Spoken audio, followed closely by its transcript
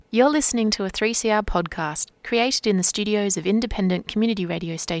You're listening to a 3CR podcast created in the studios of independent community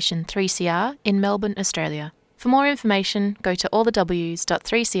radio station 3CR in Melbourne, Australia. For more information, go to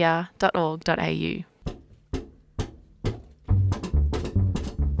allthews.3cr.org.au.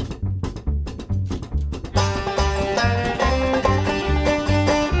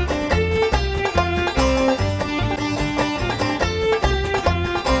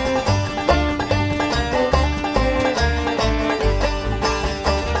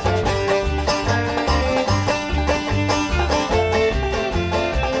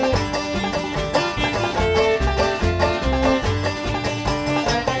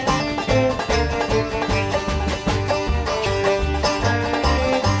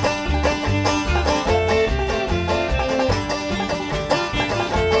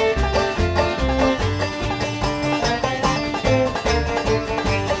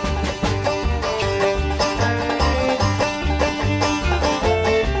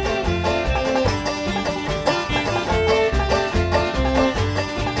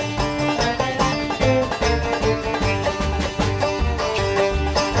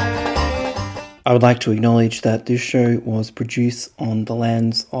 I would like to acknowledge that this show was produced on the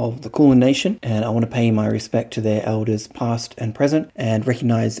lands of the Kulin Nation, and I want to pay my respect to their elders past and present and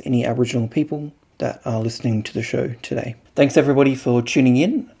recognise any Aboriginal people that are listening to the show today. Thanks everybody for tuning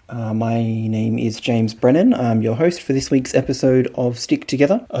in. My name is James Brennan. I'm your host for this week's episode of Stick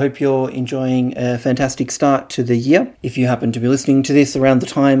Together. I hope you're enjoying a fantastic start to the year. If you happen to be listening to this around the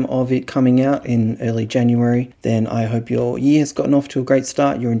time of it coming out in early January, then I hope your year has gotten off to a great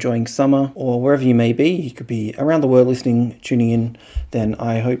start. You're enjoying summer or wherever you may be. You could be around the world listening, tuning in. Then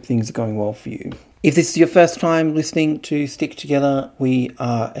I hope things are going well for you. If this is your first time listening to Stick Together, we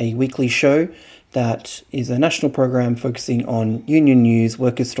are a weekly show that is a national program focusing on union news,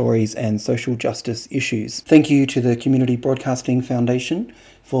 worker stories and social justice issues. Thank you to the Community Broadcasting Foundation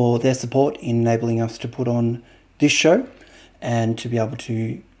for their support in enabling us to put on this show and to be able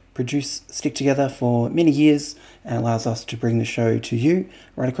to produce Stick Together for many years, and allows us to bring the show to you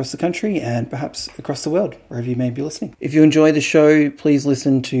right across the country and perhaps across the world, wherever you may be listening. If you enjoy the show, please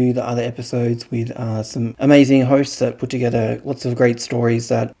listen to the other episodes with some amazing hosts that put together lots of great stories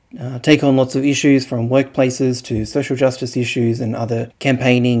that take on lots of issues, from workplaces to social justice issues and other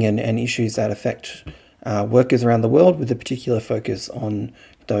campaigning and issues that affect workers around the world, with a particular focus on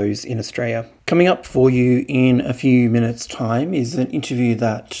those in Australia. Coming up for you in a few minutes' time is an interview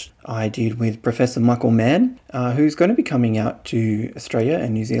that I did with Professor Michael Mann, who's going to be coming out to Australia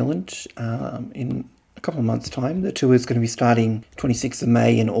and New Zealand in a couple of months' time. The tour is going to be starting 26th of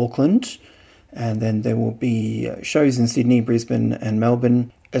May in Auckland, and then there will be shows in Sydney, Brisbane and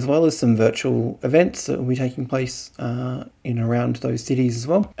Melbourne, as well as some virtual events that will be taking place in and around those cities as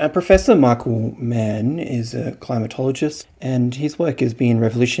well. Professor Michael Mann is a climatologist, and his work has been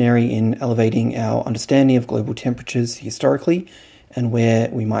revolutionary in elevating our understanding of global temperatures historically and where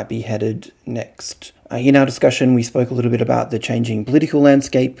we might be headed next. In our discussion, we spoke a little bit about the changing political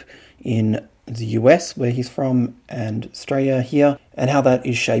landscape in the US, where he's from, and Australia here, and how that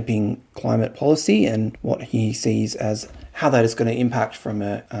is shaping climate policy and what he sees as how that is going to impact from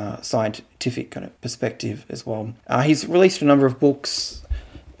a scientific kind of perspective as well. He's released a number of books,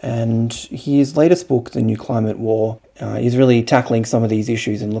 and his latest book, The New Climate War, is really tackling some of these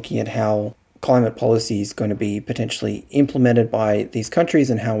issues and looking at how climate policy is going to be potentially implemented by these countries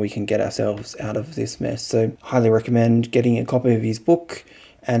and how we can get ourselves out of this mess. So highly recommend getting a copy of his book,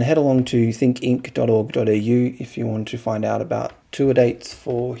 and head along to thinkinc.org.au if you want to find out about tour dates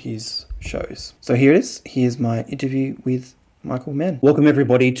for his shows. So here it is. Here's my interview with Michael Mann. Welcome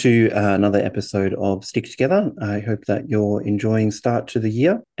everybody to another episode of Stick Together. I hope that you're enjoying start to the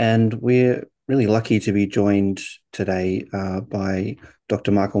year, and we're really lucky to be joined today by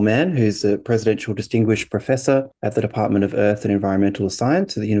Dr. Michael Mann, who's a Presidential Distinguished Professor at the Department of Earth and Environmental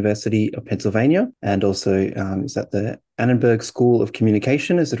Science at the University of Pennsylvania, and also is at the Annenberg School of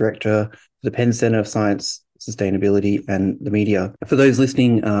Communication as the Director of the Penn Center of Science, Sustainability and the Media. For those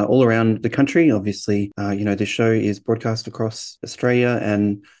listening all around the country, obviously, this show is broadcast across Australia,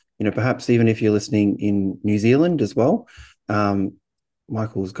 and, perhaps even if you're listening in New Zealand as well,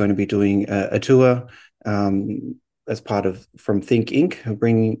 Michael's going to be doing a tour as part of from Think Inc.,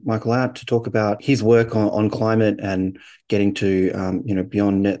 bringing Michael out to talk about his work on climate and getting to,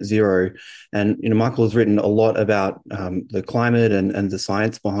 beyond net zero. And, Michael has written a lot about the climate and the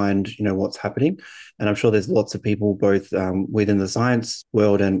science behind, what's happening. And I'm sure there's lots of people both within the science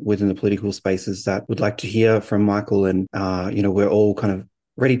world and within the political spaces that would like to hear from Michael. And, we're all kind of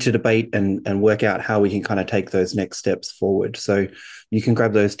ready to debate and work out how we can kind of take those next steps forward. So you can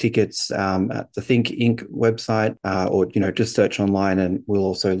grab those tickets at the Think Inc. website, or just search online, and we'll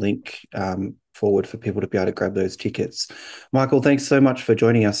also link forward for people to be able to grab those tickets. Michael, thanks so much for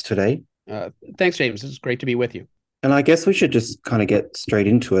joining us today. Thanks, James. It's great to be with you. And I guess we should just kind of get straight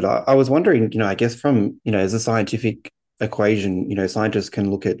into it. I was wondering, I guess from, as a scientific equation, scientists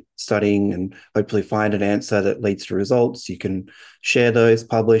can look at studying and hopefully find an answer that leads to results. You can share those,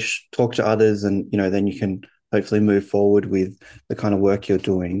 publish, talk to others, and, then you can hopefully move forward with the kind of work you're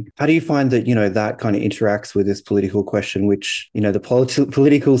doing. How do you find that, that kind of interacts with this political question, which, the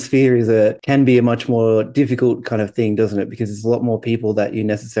political sphere can be a much more difficult kind of thing, doesn't it? Because there's a lot more people that you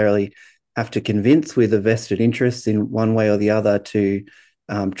necessarily have to convince with a vested interest in one way or the other to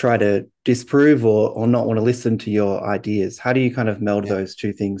try to disprove or not want to listen to your ideas. How do you kind of meld those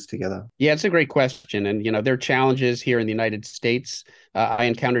two things together? Yeah, it's a great question. And, there are challenges here in the United States. I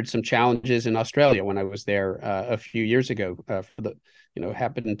encountered some challenges in Australia when I was there a few years ago.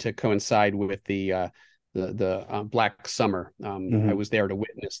 Happened to coincide with the Black Summer. I was there to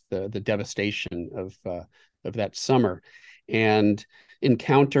witness the devastation of that summer, and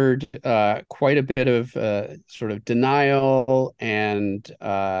encountered quite a bit of sort of denial and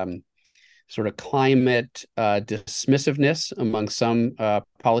sort of climate dismissiveness among some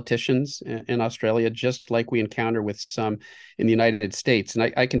politicians in Australia, just like we encounter with some in the United States.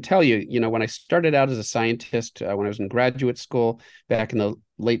 And I can tell you, when I started out as a scientist, when I was in graduate school back in the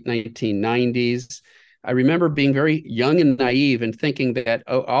late 1990s, I remember being very young and naive and thinking that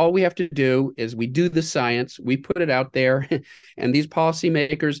all we have to do is we do the science, we put it out there, and these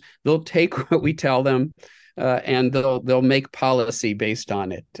policymakers, they'll take what we tell them and they'll make policy based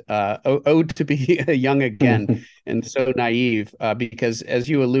on it. To be young again and so naive, because as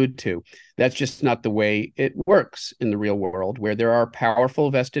you allude to, that's just not the way it works in the real world, where there are powerful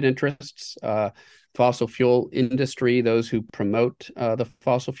vested interests, fossil fuel industry, those who promote the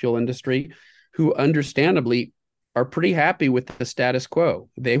fossil fuel industry, who understandably are pretty happy with the status quo.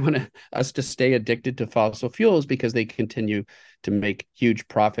 They want us to stay addicted to fossil fuels because they continue to make huge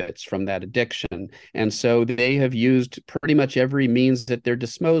profits from that addiction. And so they have used pretty much every means at their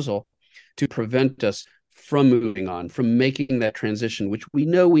disposal to prevent us from moving on, from making that transition, which we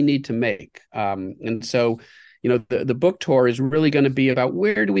know we need to make. And so, the book tour is really going to be about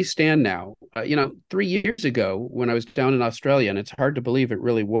where do we stand now? 3 years ago when I was down in Australia, and it's hard to believe it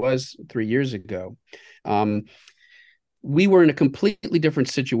really was 3 years ago, we were in a completely different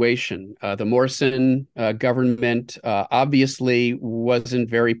situation. The Morrison government obviously wasn't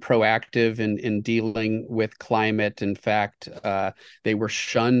very proactive in dealing with climate. In fact, they were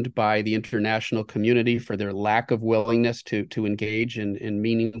shunned by the international community for their lack of willingness to engage in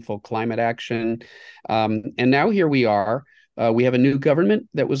meaningful climate action. And now here we are. We have a new government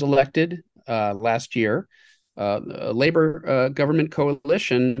that was elected last year. A Labor government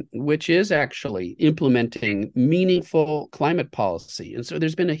coalition, which is actually implementing meaningful climate policy. And so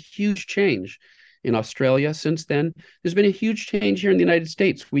there's been a huge change in Australia since then. There's been a huge change here in the United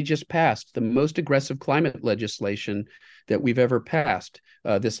States. We just passed the most aggressive climate legislation that we've ever passed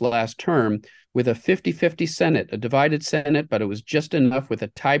this last term, with a 50-50 Senate, a divided Senate, but it was just enough with a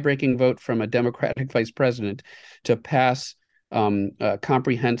tie-breaking vote from a Democratic vice president to pass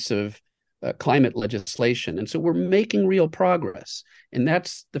comprehensive climate legislation. And so we're making real progress. And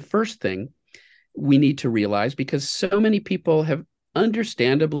that's the first thing we need to realize, because so many people have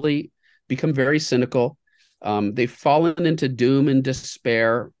understandably become very cynical. They've fallen into doom and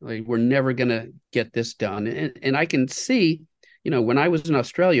despair. Like, we're never going to get this done. And I can see, when I was in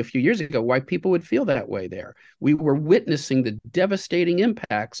Australia a few years ago, why people would feel that way there. We were witnessing the devastating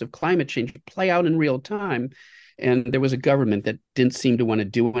impacts of climate change play out in real time. And there was a government that didn't seem to want to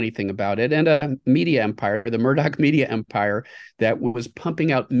do anything about it, and a media empire, the Murdoch media empire, that was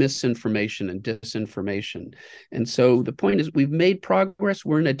pumping out misinformation and disinformation. And so the point is, we've made progress.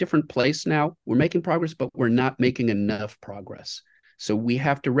 We're in a different place now. We're making progress, but we're not making enough progress. So we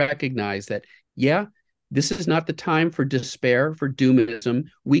have to recognize that, this is not the time for despair, for doomism.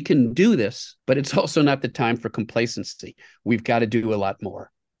 We can do this, but it's also not the time for complacency. We've got to do a lot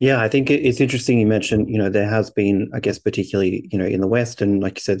more. Yeah, I think it's interesting you mentioned, there has been, I guess, particularly, in the West, and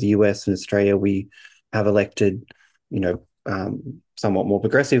like you said, the US and Australia, we have elected, somewhat more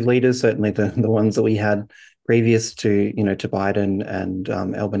progressive leaders, certainly the ones that we had previous to, to Biden and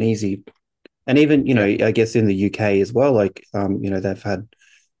Albanese. And even, I guess in the UK as well, like, they've had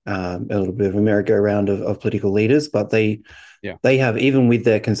a little bit of a merry-go-round of political leaders, but Yeah, they have, even with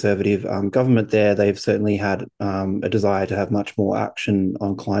their conservative government there, they've certainly had a desire to have much more action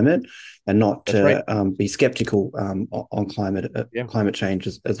on climate and not that's right. to be skeptical on Yeah. climate change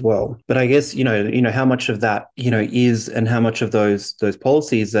as well. But I guess how much of that is, and how much of those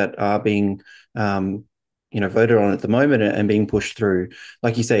policies that are being voted on at the moment and being pushed through,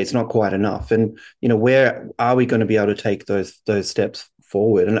 like you say, it's not quite enough. And where are we going to be able to take those steps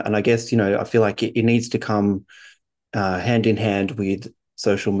forward? And I guess I feel like it needs to come hand in hand with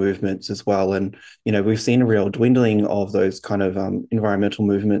social movements as well. And we've seen a real dwindling of those kind of environmental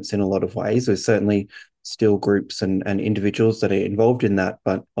movements in a lot of ways. There's certainly still groups and individuals that are involved in that,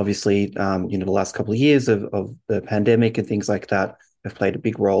 but obviously the last couple of years of the pandemic and things like that have played a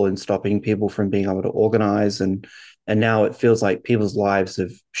big role in stopping people from being able to organize. And now it feels like people's lives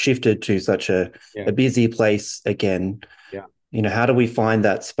have shifted to such a busy place again. Yeah. How do we find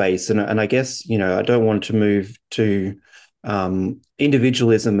that space? And I guess, I don't want to move to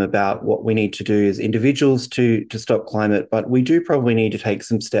individualism about what we need to do as individuals to stop climate, but we do probably need to take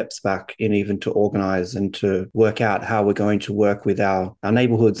some steps back in even to organize and to work out how we're going to work with our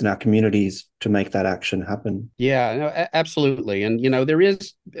neighborhoods and our communities to make that action happen. Yeah, no, absolutely. And, there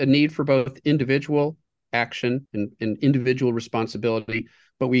is a need for both individual action and individual responsibility,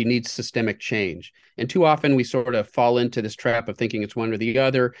 but we need systemic change. And too often we sort of fall into this trap of thinking it's one or the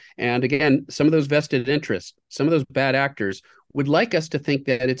other. And again, some of those vested interests, some of those bad actors would like us to think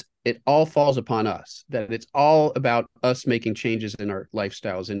that it all falls upon us, that it's all about us making changes in our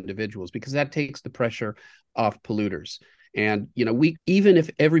lifestyles, individuals, because that takes the pressure off polluters. And, we, even if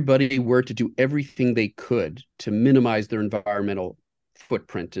everybody were to do everything they could to minimize their environmental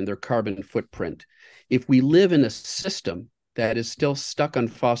footprint and their carbon footprint, if we live in a system that is still stuck on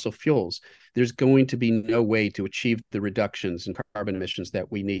fossil fuels, there's going to be no way to achieve the reductions in carbon emissions that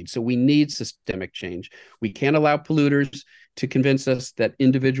we need. So we need systemic change. We can't allow polluters to convince us that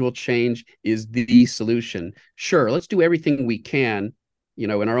individual change is the solution. Sure, let's do everything we can, in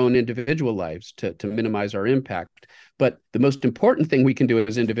our own individual lives to minimize our impact. But the most important thing we can do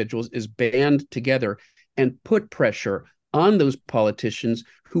as individuals is band together and put pressure on those politicians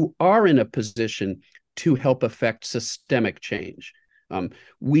who are in a position to help affect systemic change.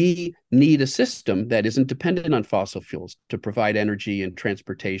 We need a system that isn't dependent on fossil fuels to provide energy and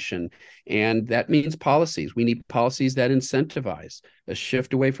transportation. And that means policies. We need policies that incentivize a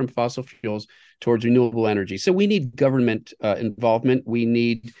shift away from fossil fuels towards renewable energy. So we need government involvement. We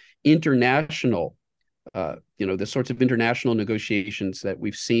need international the sorts of international negotiations that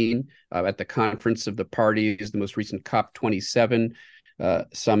we've seen at the Conference of the Parties, the most recent COP27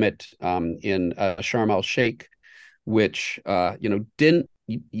 summit in Sharm el-Sheikh, which didn't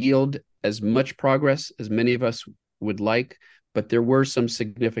yield as much progress as many of us would like, but there were some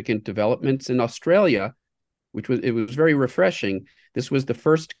significant developments in Australia, it was very refreshing. This was the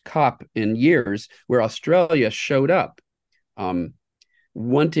first COP in years where Australia showed up,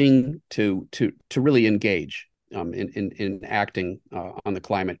 wanting to really engage in acting on the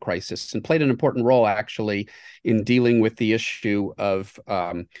climate crisis, and played an important role actually in dealing with the issue of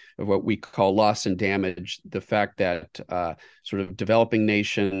what we call loss and damage. The fact that sort of developing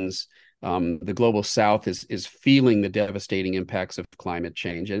nations, the global South is feeling the devastating impacts of climate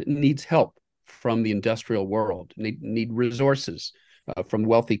change, and it needs help from the industrial world. Need resources from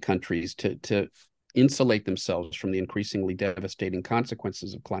wealthy countries to insulate themselves from the increasingly devastating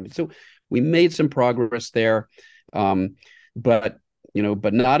consequences of climate. So we made some progress there, but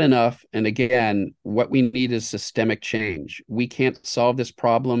not enough. And again, what we need is systemic change. We can't solve this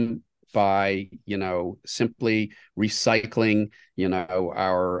problem by simply recycling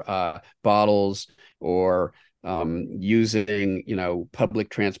our bottles or using public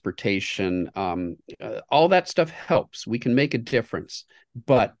transportation. All that stuff helps. We can make a difference,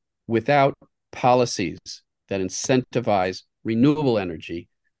 but without policies that incentivize renewable energy,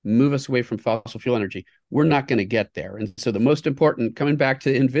 move us away from fossil fuel energy, we're not going to get there. And so the most important, coming back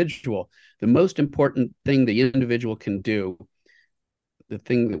to the individual, the most important thing the individual can do, the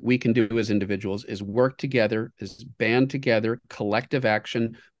thing that we can do as individuals, is work together, is band together, collective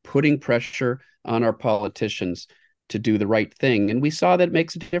action, putting pressure on our politicians to do the right thing. And we saw that it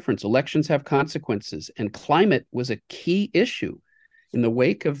makes a difference. Elections have consequences, and climate was a key issue. In the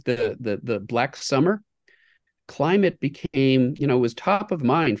wake of the Black Summer, climate became, was top of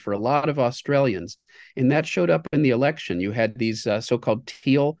mind for a lot of Australians. And that showed up in the election. You had these so-called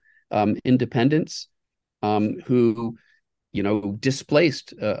teal independents who,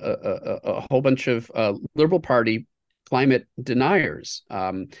 displaced a whole bunch of Liberal Party climate deniers.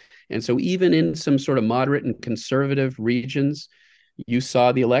 And so even in some sort of moderate and conservative regions, you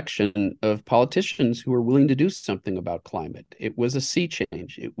saw the election of politicians who were willing to do something about climate. It was a sea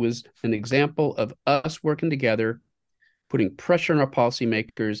change. It was an example of us working together, putting pressure on our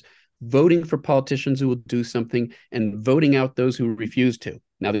policymakers, voting for politicians who will do something, and voting out those who refuse to.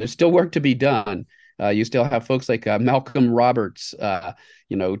 Now, there's still work to be done. You still have folks like Malcolm Roberts,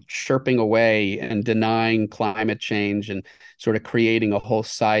 chirping away and denying climate change and sort of creating a whole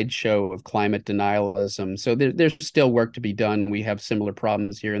sideshow of climate denialism. So there's still work to be done. We have similar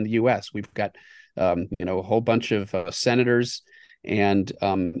problems here in the U.S. We've got, a whole bunch of senators and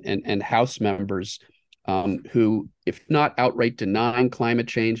House members who, if not outright denying climate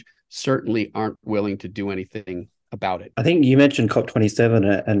change, certainly aren't willing to do anything about it. I think you mentioned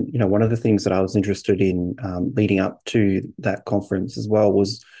COP27, and one of the things that I was interested in leading up to that conference as well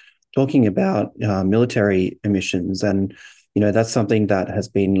was talking about military emissions, and that's something that has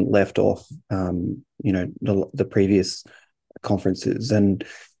been left off, the previous conferences, and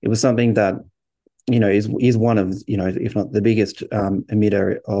it was something that is one of if not the biggest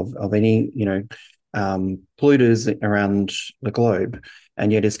emitter of any polluters around the globe,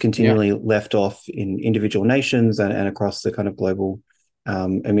 and yet is continually left off in individual nations and across the kind of global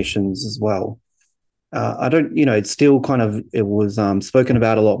emissions as well. I don't, it's still it was spoken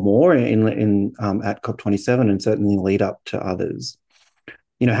about a lot more in at COP27 and certainly lead up to others.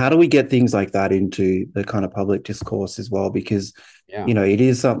 How do we get things like that into the kind of public discourse as well? Because it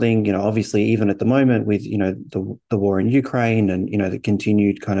is something, obviously, even at the moment with the war in Ukraine and the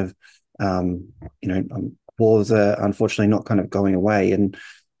continued kind of wars are unfortunately not kind of going away, and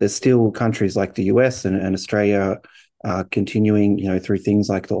there's still countries like the US and Australia continuing, through things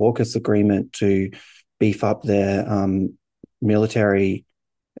like the AUKUS agreement to beef up their military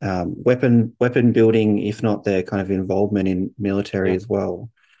weapon building, if not their kind of involvement in military as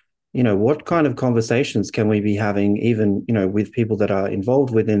well. What kind of conversations can we be having, even with people that are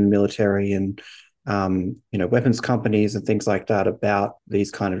involved within the military and weapons companies and things like that about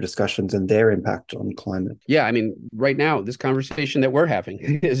these kind of discussions and their impact on climate? Yeah, I mean, right now, this conversation that we're having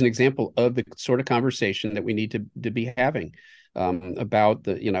is an example of the sort of conversation that we need to be having about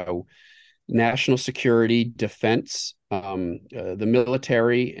the, national security, defense, the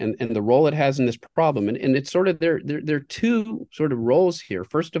military, and the role it has in this problem. And it's sort of there are two sort of roles here.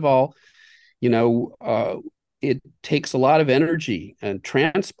 First of all, it takes a lot of energy and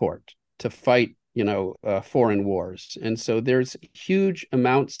transport to fight foreign wars. And so there's huge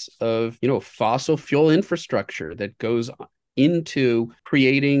amounts of, fossil fuel infrastructure that goes into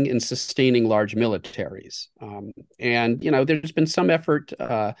creating and sustaining large militaries. And there's been some effort,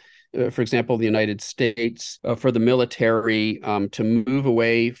 for example, the United States, for the military to move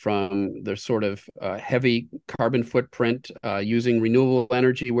away from the sort of heavy carbon footprint, using renewable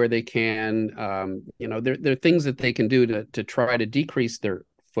energy where they can. There are things that they can do to try to decrease their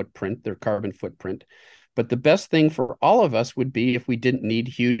carbon footprint. But the best thing for all of us would be if we didn't need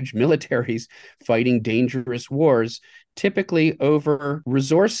huge militaries fighting dangerous wars, typically over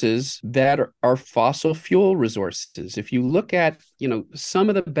resources that are fossil fuel resources. If you look at, some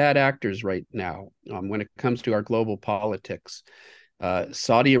of the bad actors right now, when it comes to our global politics,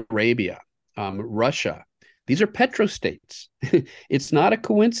 Saudi Arabia, Russia, these are petrostates. It's not a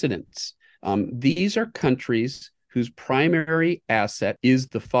coincidence. These are countries whose primary asset is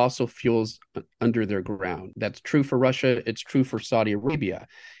the fossil fuels under their ground. That's true for Russia. It's true for Saudi Arabia.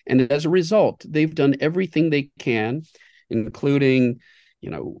 And as a result, they've done everything they can, including,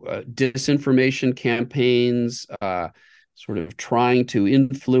 disinformation campaigns, sort of trying to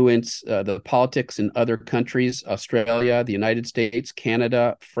influence the politics in other countries, Australia, the United States,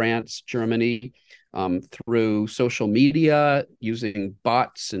 Canada, France, Germany, through social media, using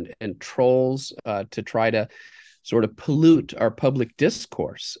bots and trolls to try to sort of pollute our public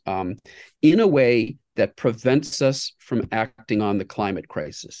discourse in a way that prevents us from acting on the climate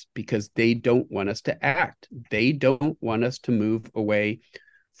crisis, because they don't want us to act. They don't want us to move away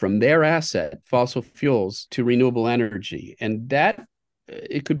from their asset, fossil fuels, to renewable energy. And that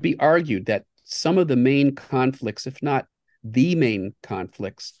it could be argued that some of the main conflicts, if not the main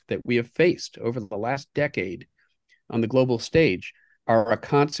conflicts that we have faced over the last decade on the global stage, are a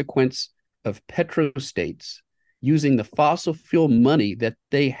consequence of petrostates using the fossil fuel money that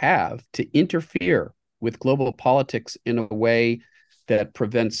they have to interfere with global politics in a way that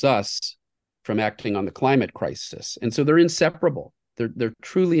prevents us from acting on the climate crisis. And so they're inseparable. They're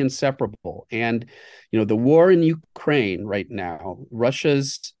truly inseparable. And, the war in Ukraine right now,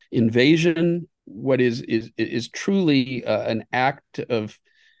 Russia's invasion, what is truly an act of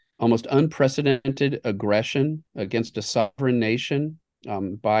almost unprecedented aggression against a sovereign nation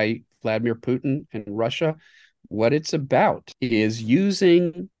by Vladimir Putin and Russia. what it's about is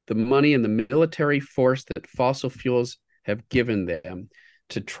using the money and the military force that fossil fuels have given them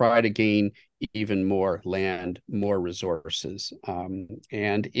to try to gain even more land, more resources.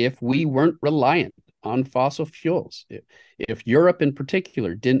 And if we weren't reliant on fossil fuels, if Europe in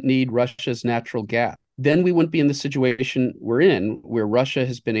particular didn't need Russia's natural gas, then we wouldn't be in the situation we're in, where Russia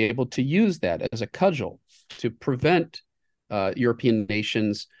has been able to use that as a cudgel to prevent European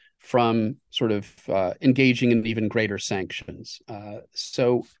nations from sort of engaging in even greater sanctions.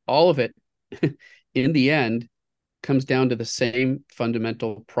 So all of it, in the end, comes down to the same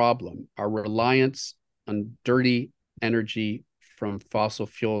fundamental problem: our reliance on dirty energy from fossil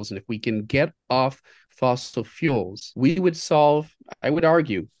fuels. And if we can get off fossil fuels, we would solve, I would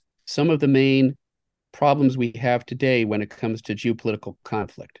argue, some of the main problems we have today when it comes to geopolitical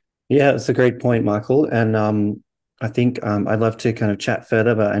conflict. Yeah, it's a great point, Michael. And I think I'd love to kind of chat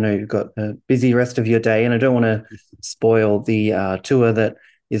further, but I know you've got a busy rest of your day, and I don't want to spoil the tour that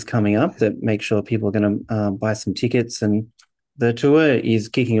is coming up. That make sure people are going to buy some tickets. And the tour is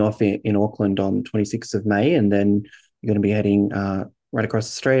kicking off in Auckland on 26th of May, and then you're going to be heading right across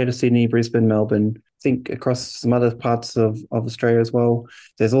Australia to Sydney, Brisbane, Melbourne, I think across some other parts of Australia as well.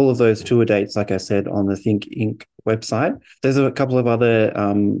 There's all of those tour dates, like I said, on the Think Inc. website. There's a couple of other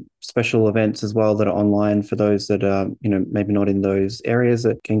special events as well that are online for those that are, maybe not in those areas,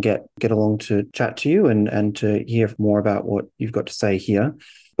 that can get along to chat to you and to hear more about what you've got to say here.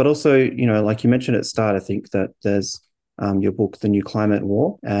 But also, like you mentioned at the start, I think that there's your book, The New Climate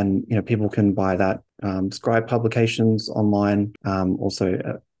War, and people can buy that. Scribe Publications online,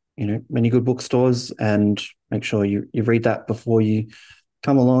 also many good bookstores, and make sure you read that before you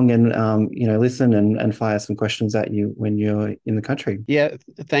come along and listen and fire some questions at you when you're in the country. Yeah,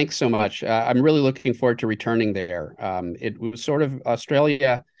 thanks so much. I'm really looking forward to returning there. It was sort of,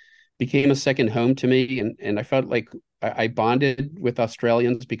 Australia became a second home to me, and I felt like I bonded with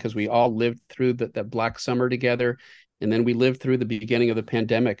Australians because we all lived through the Black Summer together. And then we lived through the beginning of the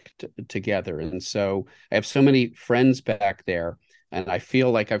pandemic together. And so I have so many friends back there. And I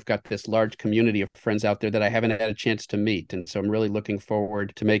feel like I've got this large community of friends out there that I haven't had a chance to meet. And so I'm really looking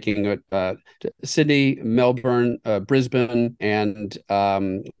forward to making it to Sydney, Melbourne, Brisbane, and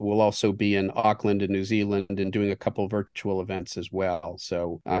we'll also be in Auckland and New Zealand and doing a couple of virtual events as well.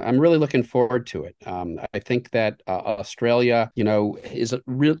 So I'm really looking forward to it. I think that Australia, is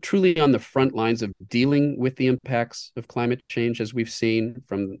truly on the front lines of dealing with the impacts of climate change, as we've seen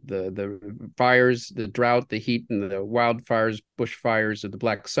from the fires, the drought, the heat, and the wildfires, bushfires of the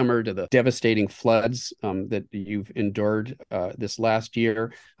Black Summer, to the devastating floods that you've endured this last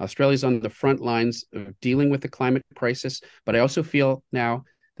year. Australia's on the front lines of dealing with the climate crisis, but I also feel now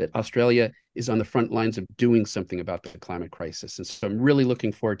that Australia is on the front lines of doing something about the climate crisis. And so I'm really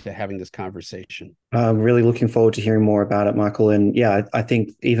looking forward to having this conversation. I'm really looking forward to hearing more about it, Michael. And yeah, I think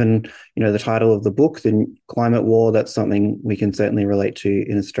even, the title of the book, The Climate War, that's something we can certainly relate to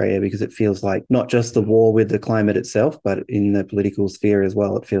in Australia, because it feels like not just the war with the climate itself, but in the political sphere as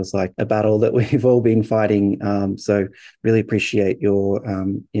well. It feels like a battle that we've all been fighting. So really appreciate your,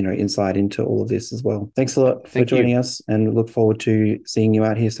 insight into all of this as well. Thanks a lot for joining us, and look forward to seeing you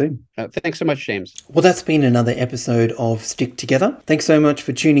out here soon. Thanks so much, James. Well, that's been another episode of Stick Together. Thanks so much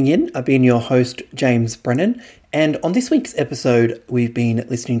for tuning in. I've been your host, James Brennan. And on this week's episode, we've been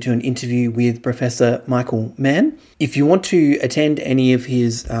listening to an interview with Professor Michael Mann. If you want to attend any of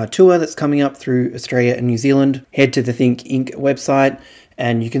his tour that's coming up through Australia and New Zealand, head to the Think Inc. website,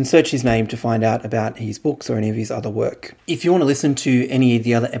 and you can search his name to find out about his books or any of his other work. If you want to listen to any of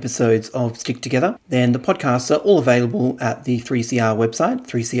the other episodes of Stick Together, then the podcasts are all available at the 3CR website,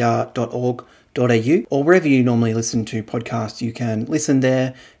 3cr.org.au, or wherever you normally listen to podcasts. You can listen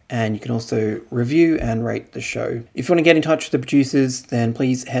there, and you can also review and rate the show. If you want to get in touch with the producers, then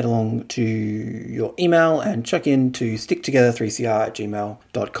please head along to your email and check in to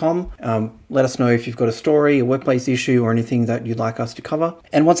sticktogether3cr@gmail.com. Let us know if you've got a story, a workplace issue, or anything that you'd like us to cover.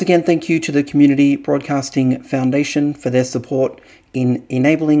 And once again, thank you to the Community Broadcasting Foundation for their support in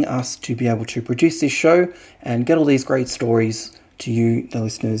enabling us to be able to produce this show and get all these great stories to you, the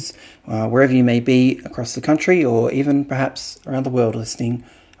listeners, wherever you may be across the country, or even perhaps around the world listening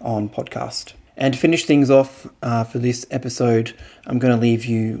on podcast. And to finish things off for this episode, I'm going to leave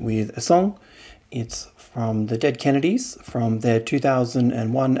you with a song. It's from the Dead Kennedys, from their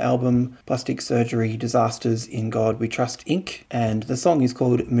 2001 album Plastic Surgery Disasters in God We Trust Inc. And the song is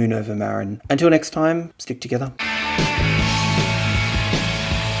called Moon Over Marin. Until next time, stick together.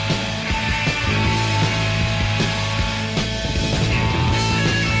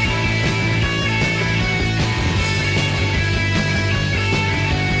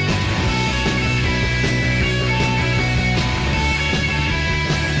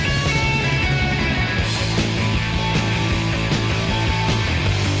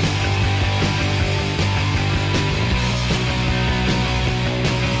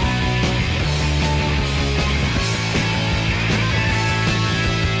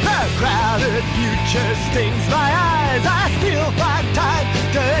 future stings my eyes. I still find time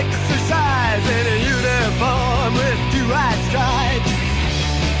to exercise in a uniform with 2 white stripes.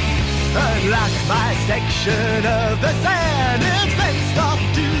 Unlock my section of the sand, it's fenced off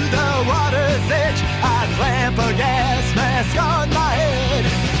to the water's edge. I clamp a gas mask on my head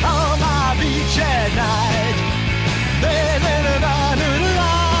on my beach at night. Then in an honored light.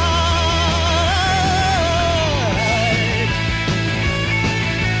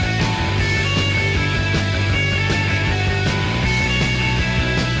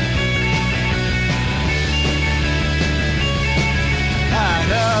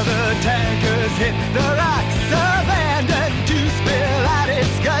 Another tanker's hit the rocks, abandoned to spill out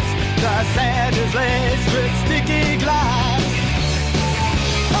its guts. The sand is laced with sticky glass.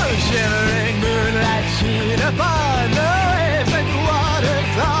 A shimmering moonlight sheen upon the waves and water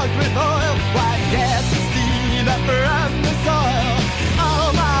clogged with oil. White gas and steam up from the soil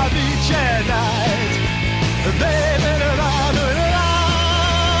on my beach at night. Baby, around the light.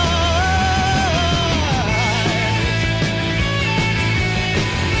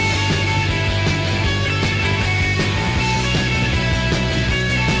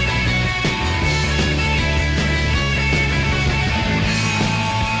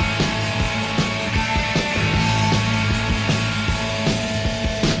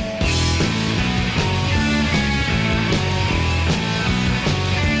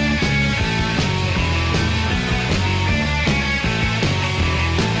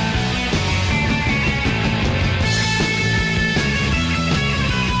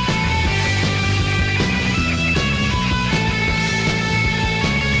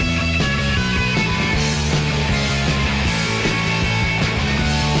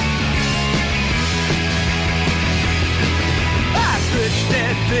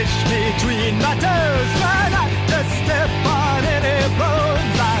 Fish between my toes, try not to step on any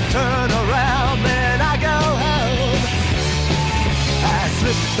bones. I turn around, then I go home. I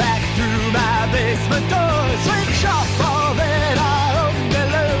slip back through my basement door, switch off all that I own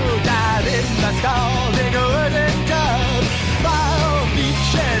below. Dive in my scalding wooden tub, my own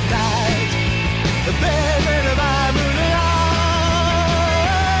beach at night, baby, my moonlight.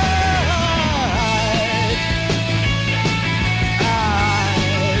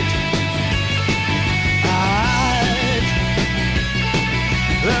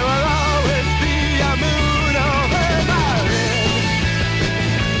 There will always be a moon over my head.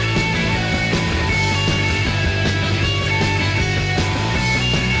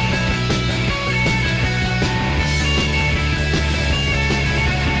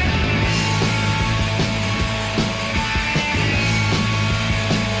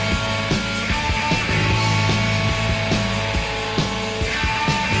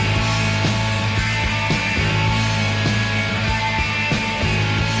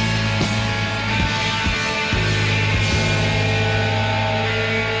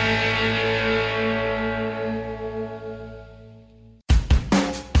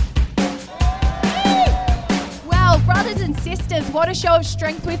 What a show of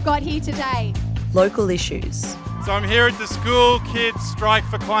strength we've got here today. Local issues. So I'm here at the School Kids Strike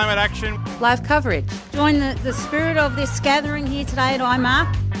for Climate Action. Live coverage. Join the spirit of this gathering here today at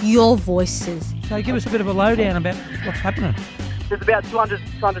IMARC. Your voices. So give us a bit of a lowdown about what's happening. There's about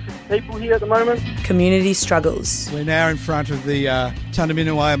 250 people here at the moment. Community struggles. We're now in front of the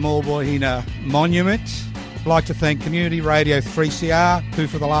Tundaminawaya Maulboyheenner Monument. I'd like to thank Community Radio 3CR, who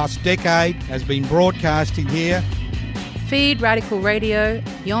for the last decade has been broadcasting here. Feed Radical Radio.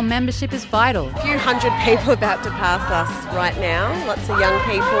 Your membership is vital. A few hundred people about to pass us right now. Lots of young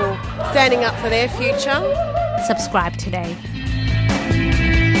people standing up for their future. Subscribe today.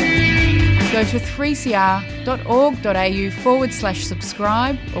 Go to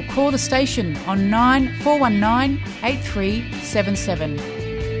 3cr.org.au/subscribe or call the station on 9419 8377.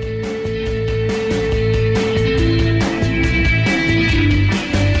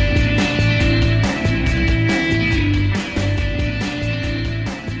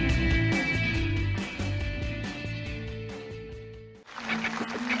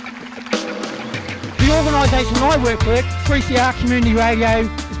 The organisation I work with, 3CR Community Radio,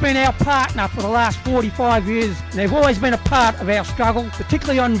 has been our partner for the last 45 years. They've always been a part of our struggle,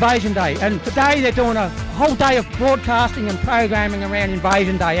 particularly on Invasion Day. And today they're doing a whole day of broadcasting and programming around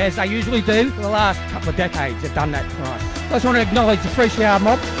Invasion Day, as they usually do for the last couple of decades. They've done that for us. I just want to acknowledge the 3CR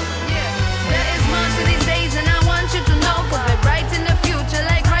mob.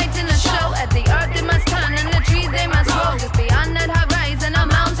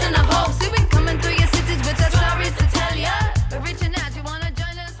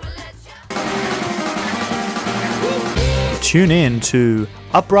 tune in to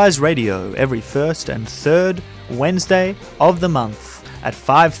Uprise Radio every first and third Wednesday of the month at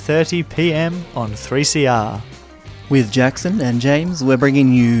 5:30 p.m. on 3CR. With Jackson and James, we're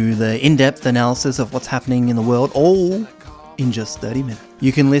bringing you the in-depth analysis of what's happening in the world, all in just 30 minutes.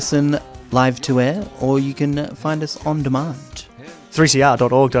 You can listen live to air, or you can find us on demand.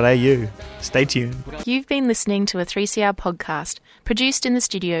 3cr.org.au. Stay tuned. You've been listening to a 3CR podcast produced in the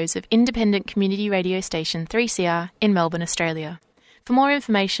studios of independent community radio station 3CR in Melbourne, Australia. For more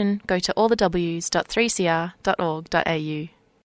information, go to allthews.3cr.org.au.